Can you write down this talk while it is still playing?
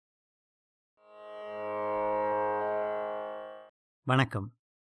வணக்கம்.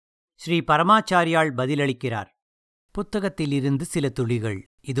 ஸ்ரீ பரமாச்சாரியாள் பதிலளிக்கிறார். புத்தகத்திலிருந்து சில துளிகள்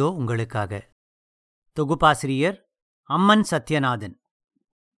இதோ உங்களுக்காக. தொகுப்பாசிரியர் அம்மன் சத்யநாதன்.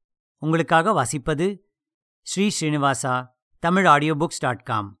 உங்களுக்காக வாசிப்பது ஸ்ரீ ஸ்ரீனிவாசா. தமிழ்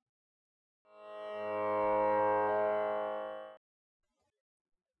audiobooks.com.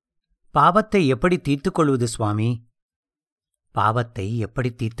 பாவத்தை எப்படி தீர்த்துக்கொள்வது சுவாமி? பாவத்தை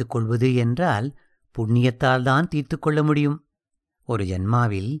எப்படி தீர்த்துக்கொள்வது என்றால் புண்ணியத்தால் தான் தீர்த்துக்கொள்ள முடியும். ஒரு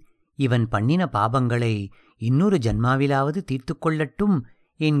ஜன்மாவில் இவன் பண்ணின பாபங்களை இன்னொரு ஜன்மாவிலாவது தீர்த்துக்கொள்ளட்டும்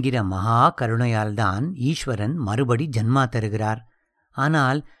என்கிற மகா கருணையால்தான் ஈஸ்வரன் மறுபடி ஜன்மா தருகிறார்.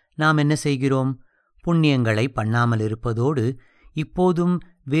 ஆனால் நாம் என்ன செய்கிறோம்? புண்ணியங்களை பண்ணாமல் இருப்பதோடு இப்போதும்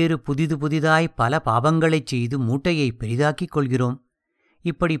வேறு புதிதாய் பல பாவங்களைச் செய்து மூட்டையை பெரிதாக்கிக் கொள்கிறோம்.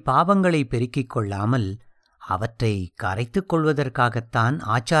 இப்படி பாவங்களை பெருக்கிக் கொள்ளாமல் அவற்றை கரைத்துக் கொள்வதற்காகத்தான்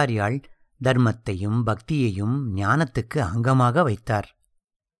ஆச்சாரியாள் தர்மத்தையும் பக்தியையும் ஞானத்துக்கு அங்கமாக வைத்தார்.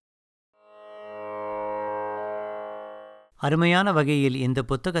 அருமையான வகையில் இந்த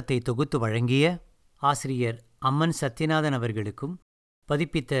புத்தகத்தை தொகுத்து வழங்கிய ஆசிரியர் அம்மன் சத்யநாதன் அவர்களுக்கும்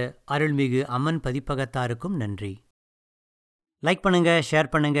பதிப்பித்த அருள்மிகு அம்மன் பதிப்பகத்தாருக்கும் நன்றி. லைக் பண்ணுங்க, ஷேர்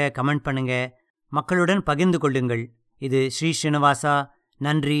பண்ணுங்க, கமெண்ட் பண்ணுங்க, மக்களுடன் பகிர்ந்து கொள்ளுங்கள். இது ஸ்ரீ ஸ்ரீனிவாசா.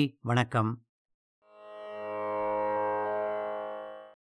 நன்றி, வணக்கம்.